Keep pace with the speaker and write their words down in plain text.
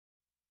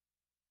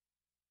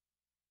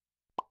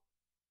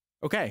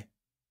Okay,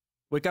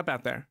 wake up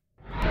out there.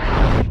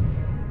 I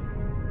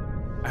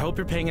hope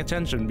you're paying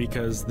attention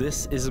because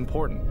this is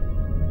important.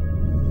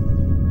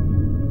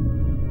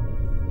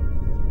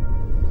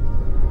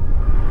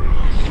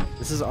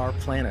 This is our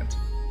planet.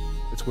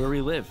 It's where we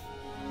live.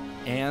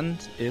 And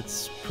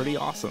it's pretty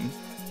awesome.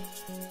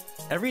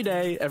 Every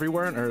day,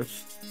 everywhere on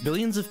Earth,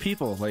 billions of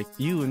people like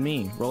you and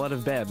me roll out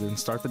of bed and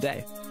start the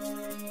day.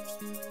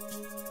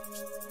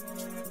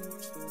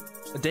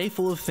 A day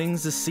full of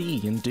things to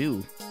see and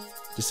do.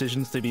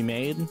 Decisions to be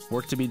made,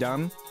 work to be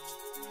done.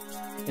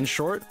 In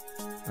short,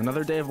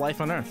 another day of life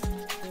on Earth.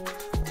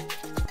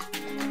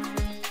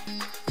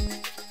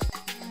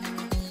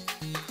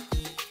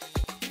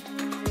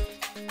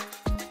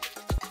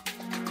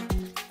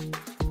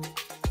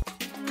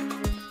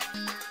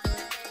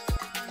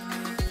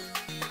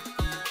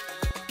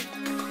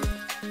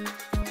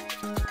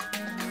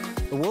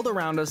 The world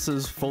around us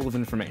is full of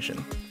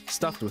information,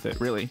 stuffed with it,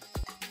 really,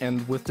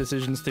 and with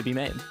decisions to be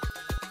made.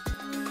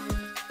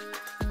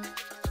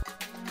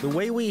 The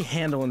way we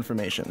handle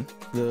information,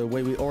 the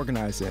way we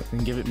organize it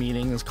and give it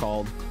meaning is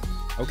called,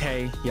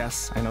 okay,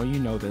 yes, I know you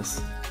know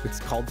this, it's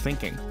called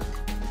thinking.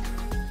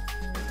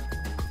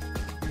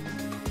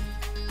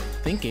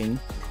 Thinking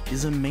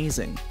is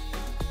amazing.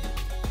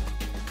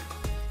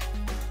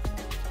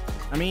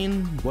 I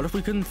mean, what if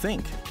we couldn't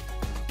think?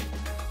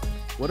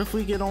 What if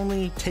we could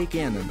only take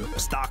in and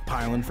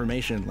stockpile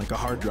information like a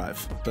hard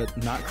drive, but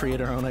not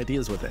create our own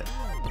ideas with it?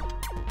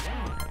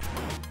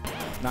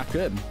 Not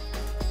good.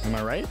 Am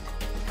I right?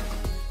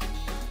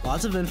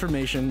 Lots of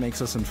information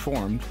makes us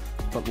informed,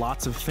 but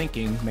lots of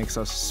thinking makes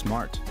us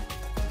smart.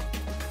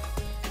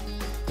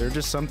 There are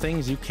just some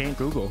things you can't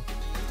Google.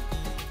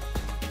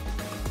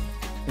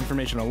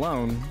 Information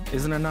alone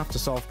isn't enough to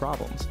solve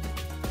problems.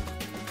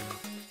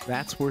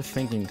 That's where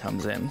thinking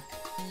comes in.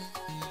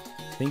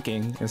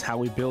 Thinking is how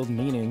we build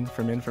meaning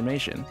from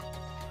information,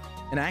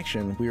 an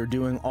action we are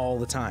doing all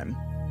the time,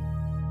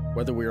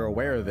 whether we are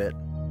aware of it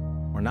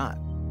or not.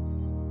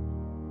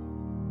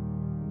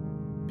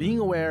 Being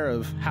aware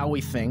of how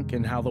we think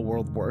and how the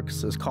world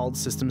works is called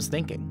systems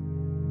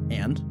thinking.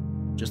 And,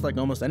 just like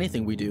almost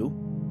anything we do,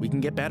 we can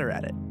get better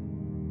at it.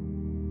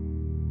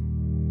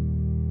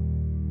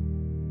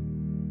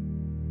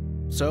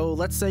 So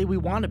let's say we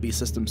want to be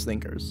systems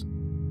thinkers.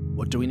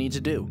 What do we need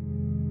to do?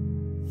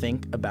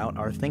 Think about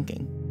our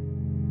thinking.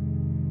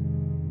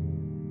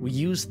 We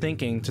use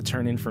thinking to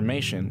turn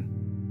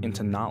information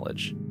into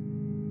knowledge.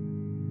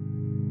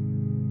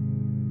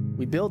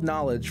 We build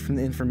knowledge from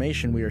the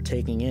information we are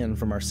taking in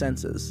from our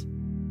senses,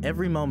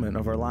 every moment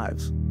of our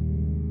lives.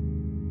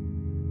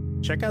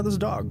 Check out this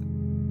dog.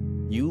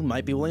 You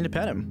might be willing to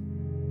pet him.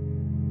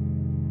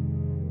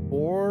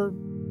 Or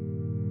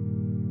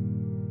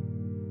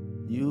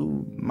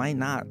you might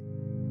not.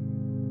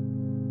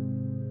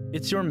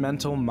 It's your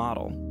mental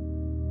model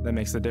that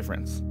makes the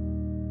difference.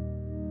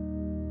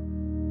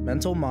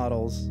 Mental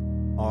models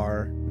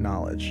are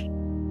knowledge.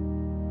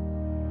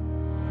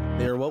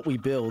 They are what we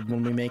build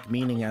when we make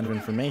meaning out of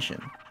information,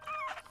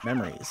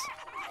 memories,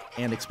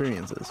 and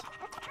experiences.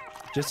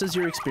 Just as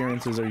your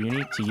experiences are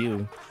unique to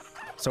you,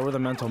 so are the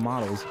mental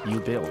models you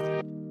build.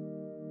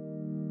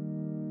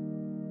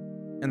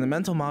 And the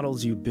mental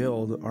models you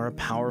build are a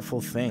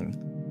powerful thing,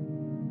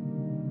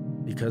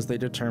 because they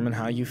determine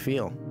how you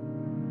feel.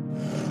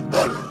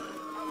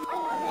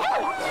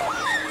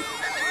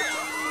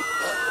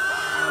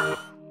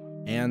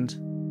 And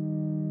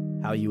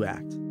how you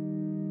act.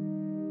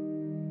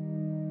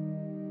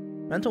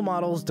 Mental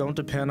models don't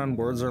depend on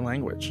words or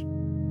language.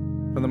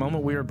 From the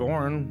moment we are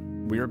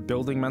born, we are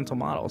building mental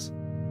models.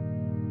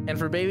 And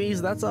for babies,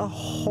 that's a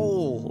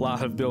whole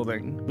lot of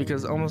building,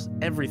 because almost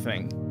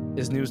everything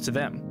is news to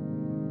them.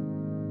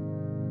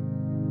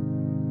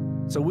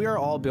 So we are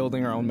all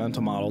building our own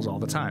mental models all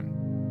the time.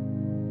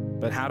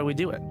 But how do we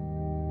do it?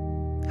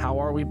 How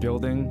are we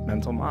building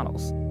mental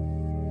models?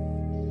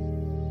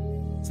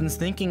 Since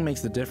thinking makes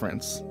the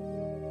difference,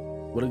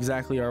 what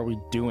exactly are we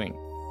doing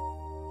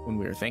when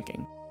we are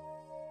thinking?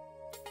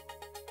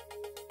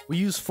 We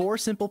use 4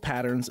 simple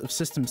patterns of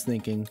systems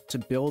thinking to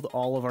build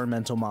all of our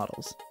mental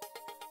models.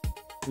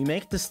 We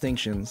make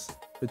distinctions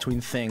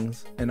between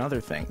things and other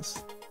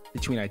things,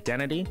 between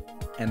identity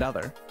and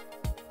other.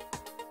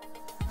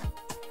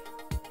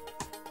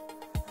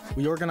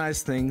 We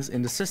organize things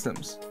into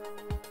systems.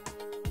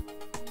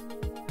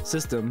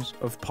 Systems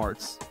of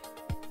parts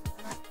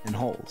and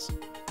wholes.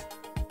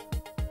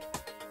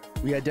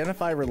 We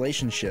identify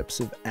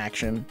relationships of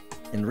action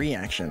and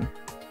reaction,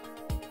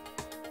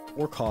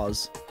 or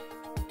cause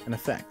and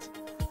effect.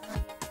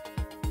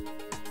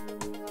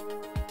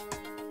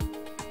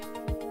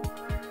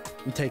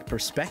 We take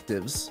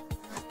perspectives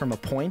from a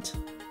point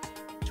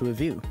to a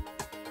view.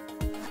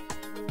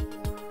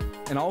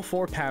 And all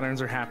 4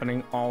 patterns are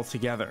happening all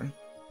together,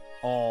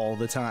 all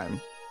the time.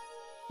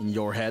 In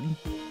your head,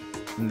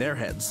 in their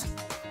heads.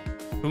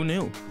 Who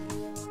knew?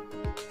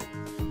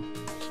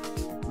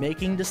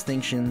 Making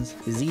distinctions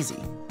is easy.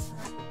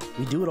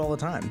 We do it all the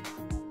time.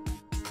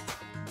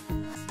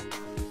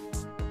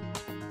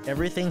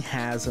 Everything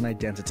has an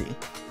identity.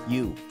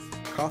 You,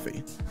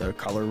 coffee, the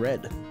color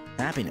red,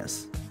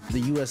 happiness, the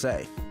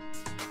USA.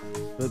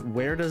 But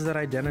where does that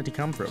identity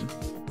come from?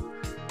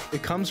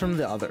 It comes from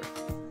the other.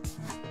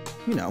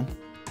 You know,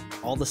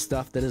 all the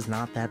stuff that is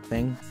not that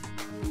thing.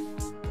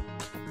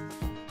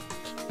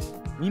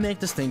 We make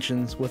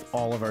distinctions with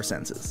all of our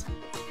senses.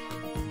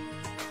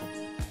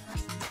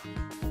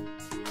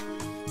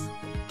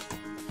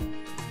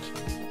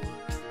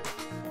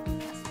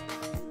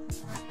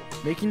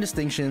 Making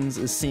distinctions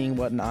is seeing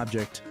what an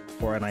object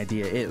or an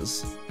idea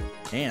is,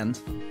 and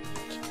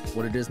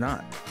what it is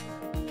not.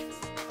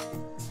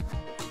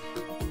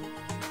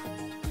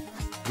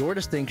 Your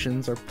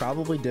distinctions are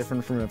probably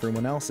different from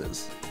everyone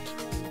else's,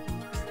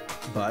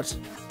 but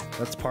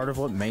that's part of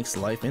what makes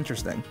life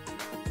interesting.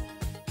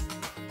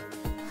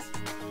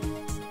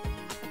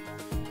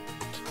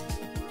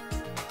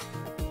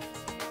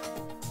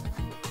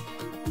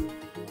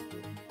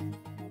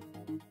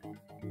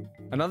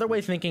 Another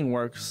way thinking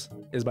works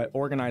is by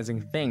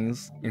organizing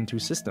things into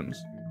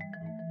systems.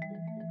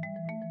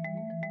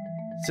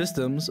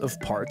 Systems of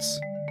parts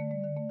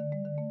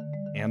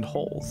and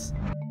wholes.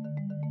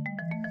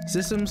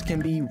 Systems can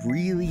be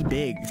really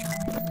big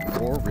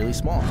or really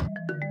small,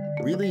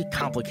 really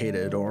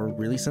complicated or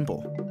really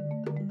simple,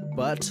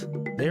 but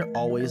they're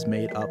always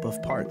made up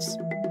of parts.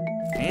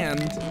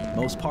 And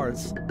most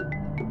parts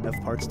have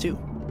parts too.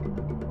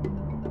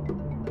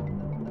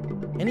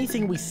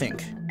 Anything we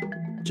think,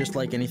 just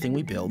like anything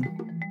we build,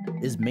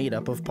 is made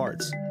up of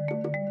parts.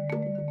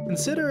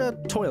 Consider a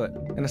toilet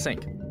and a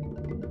sink.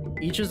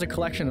 Each is a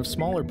collection of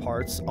smaller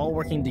parts, all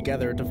working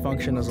together to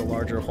function as a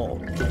larger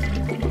whole.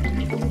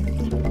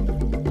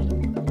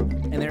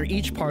 And they're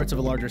each parts of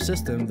a larger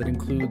system that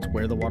includes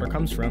where the water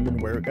comes from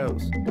and where it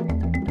goes.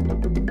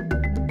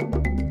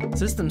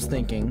 Systems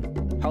thinking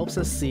helps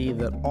us see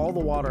that all the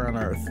water on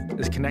Earth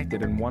is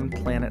connected in one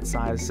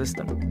planet-sized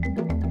system,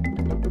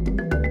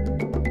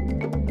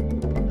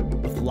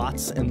 with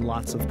lots and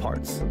lots of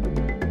parts.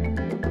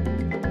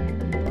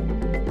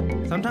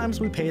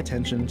 Sometimes we pay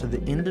attention to the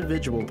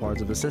individual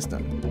parts of a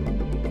system.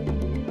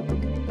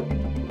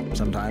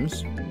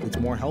 Sometimes it's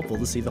more helpful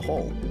to see the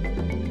whole.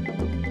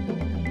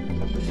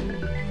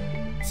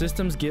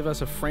 Systems give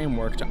us a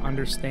framework to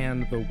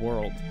understand the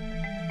world.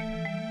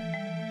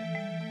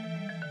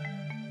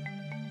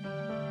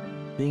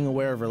 Being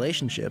aware of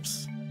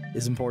relationships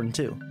is important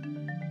too.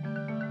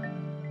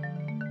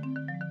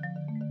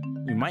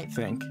 You might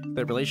think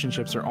that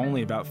relationships are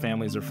only about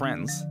families or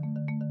friends.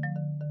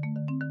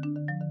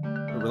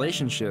 But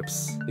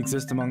relationships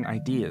exist among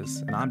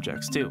ideas and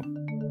objects too.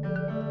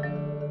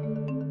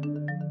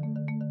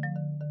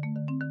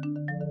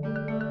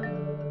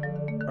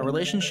 A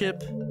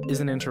relationship is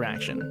an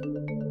interaction,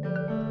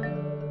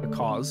 a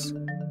cause,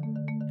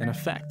 an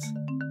effect,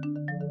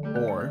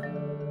 or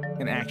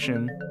an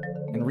action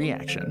and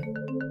reaction.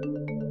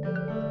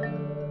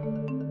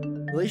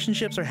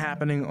 Relationships are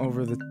happening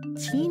over the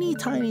teeny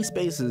tiny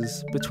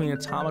spaces between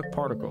atomic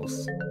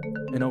particles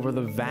and over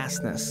the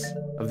vastness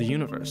of the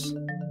universe.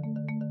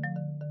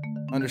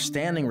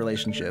 Understanding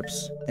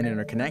relationships and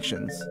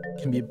interconnections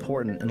can be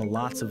important in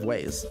lots of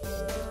ways.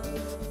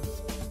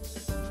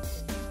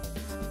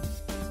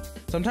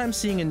 Sometimes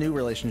seeing a new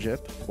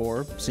relationship,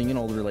 or seeing an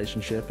old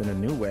relationship in a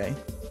new way,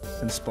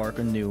 can spark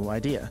a new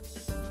idea.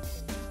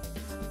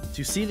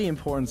 To see the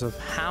importance of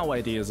how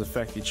ideas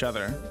affect each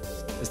other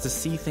is to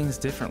see things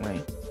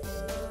differently,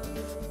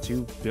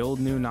 to build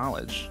new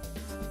knowledge,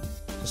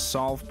 to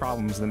solve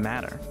problems that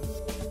matter.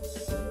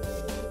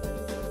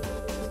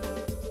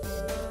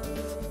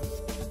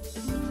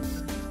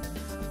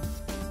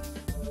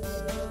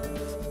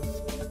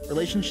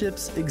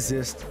 Relationships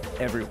exist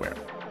everywhere,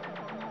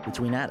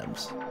 between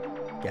atoms,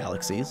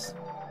 galaxies,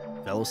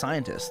 fellow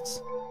scientists,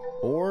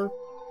 or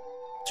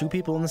two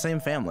people in the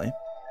same family.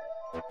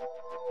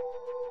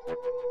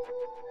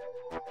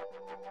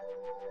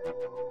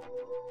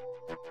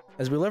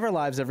 As we live our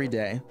lives every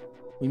day,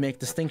 we make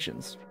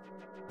distinctions.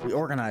 We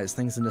organize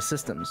things into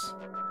systems.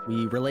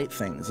 We relate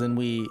things, and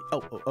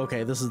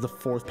this is the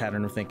fourth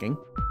pattern of thinking.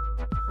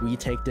 We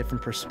take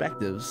different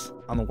perspectives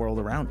on the world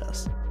around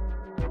us.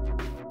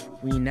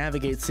 We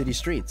navigate city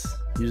streets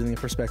using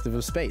the perspective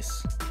of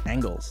space,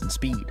 angles, and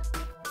speed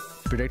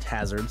to predict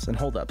hazards and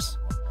holdups.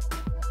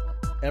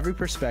 Every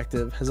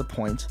perspective has a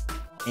point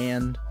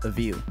and a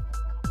view.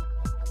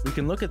 We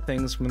can look at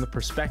things from the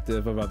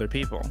perspective of other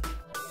people,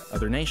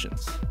 other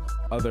nations,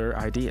 other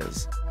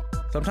ideas.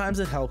 Sometimes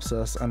it helps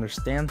us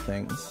understand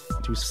things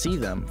to see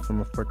them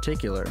from a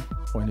particular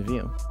point of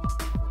view.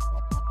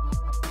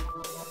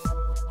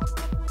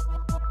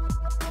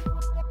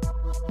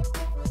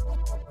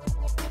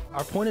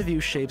 Our point of view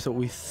shapes what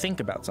we think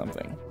about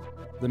something,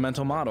 the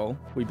mental model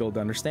we build to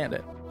understand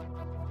it.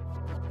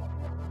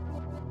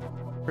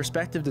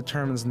 Perspective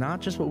determines not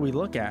just what we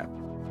look at,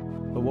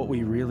 but what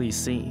we really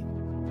see.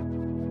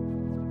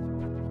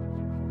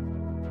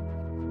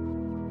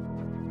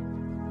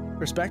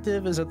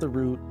 Perspective is at the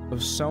root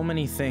of so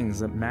many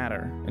things that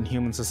matter in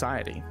human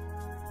society.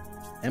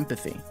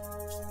 Empathy,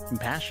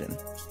 compassion,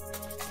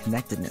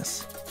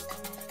 connectedness.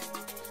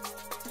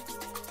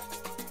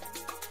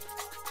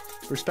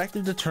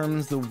 Perspective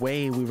determines the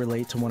way we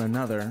relate to one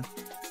another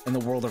and the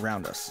world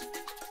around us.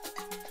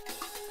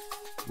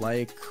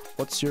 Like,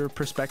 what's your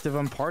perspective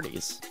on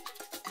parties,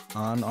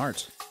 on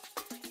art,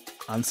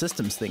 on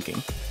systems thinking?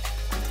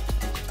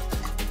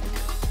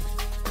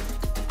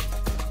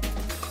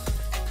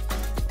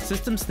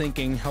 Systems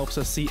thinking helps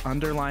us see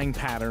underlying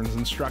patterns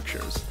and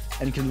structures,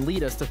 and can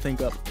lead us to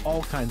think up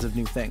all kinds of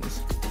new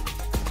things.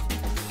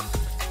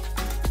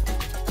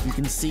 You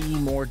can see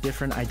more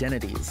different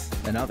identities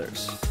than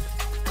others.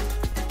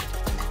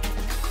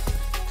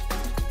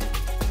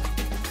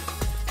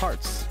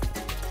 Parts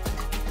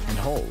and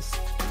wholes.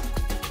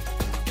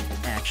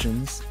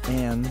 Actions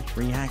and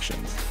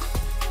reactions.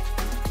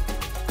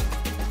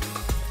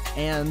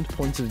 And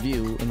points of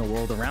view in the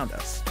world around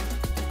us.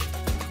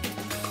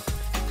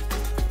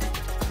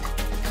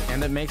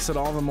 And it makes it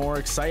all the more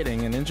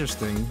exciting and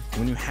interesting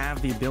when you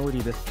have the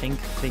ability to think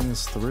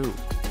things through.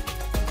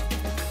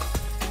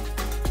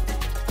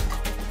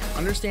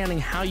 Understanding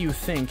how you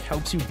think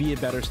helps you be a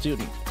better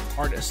student,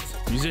 artist,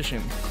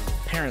 musician,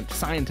 parent,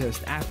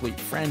 scientist, athlete,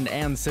 friend,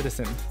 and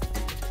citizen.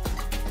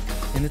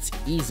 And it's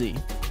easy.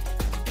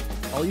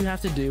 All you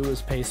have to do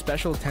is pay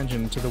special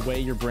attention to the way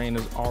your brain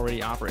is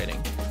already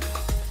operating.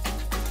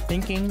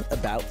 Thinking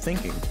about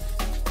thinking.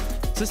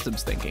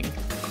 Systems thinking.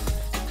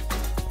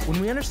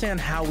 When we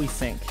understand how we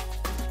think,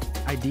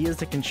 ideas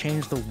that can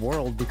change the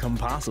world become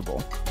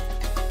possible.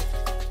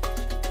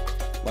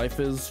 Life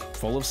is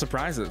full of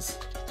surprises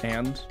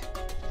and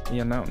the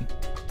unknown.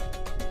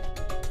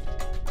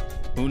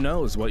 Who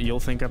knows what you'll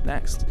think up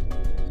next?